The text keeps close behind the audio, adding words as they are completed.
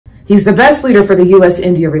He's the best leader for the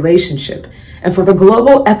US-India relationship and for the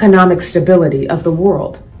global economic stability of the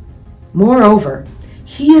world. Moreover,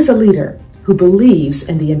 he is a leader who believes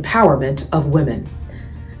in the empowerment of women.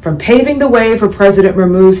 From paving the way for President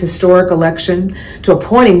Murmu's historic election, to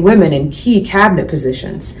appointing women in key cabinet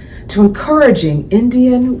positions, to encouraging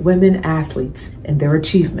Indian women athletes in their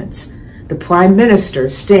achievements, the Prime Minister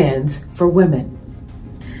stands for women.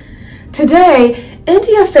 Today,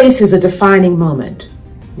 India faces a defining moment,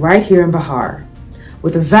 right here in Bihar,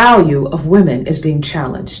 where the value of women is being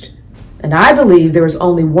challenged. And I believe there is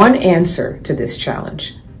only one answer to this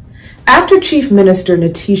challenge. After Chief Minister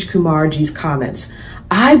Nitish Kumarji's comments,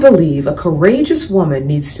 I believe a courageous woman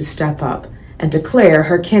needs to step up and declare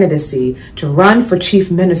her candidacy to run for Chief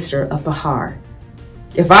Minister of Bihar.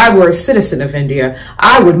 If I were a citizen of India,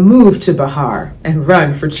 I would move to Bihar and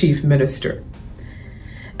run for Chief Minister.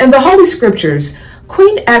 In the Holy Scriptures,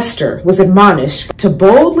 Queen Esther was admonished to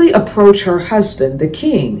boldly approach her husband, the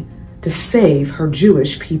king, to save her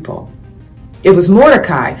Jewish people. It was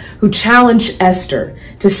Mordecai who challenged Esther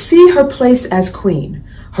to see her place as queen,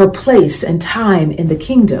 her place and time in the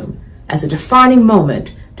kingdom, as a defining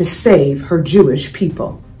moment to save her Jewish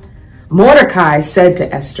people. Mordecai said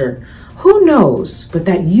to Esther, "Who knows but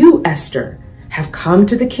that you, Esther, have come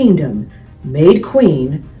to the kingdom, made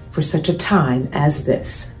queen for such a time as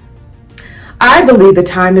this?" I believe the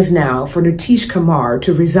time is now for Nitish Kumar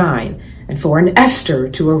to resign and for an Esther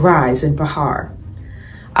to arise in Bihar.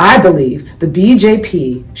 I believe the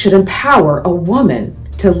BJP should empower a woman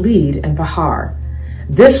to lead in Bihar.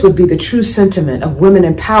 This would be the true sentiment of women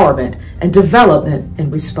empowerment and development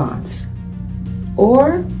in response.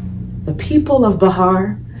 Or the people of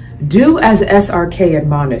Bihar, do as SRK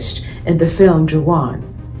admonished in the film Jawan,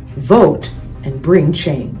 vote and bring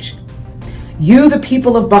change. You, the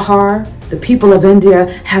people of Bihar, the people of India,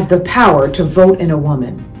 have the power to vote in a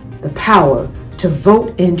woman, the power to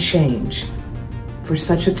vote in change for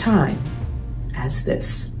such a time as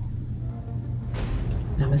this.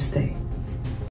 Namaste.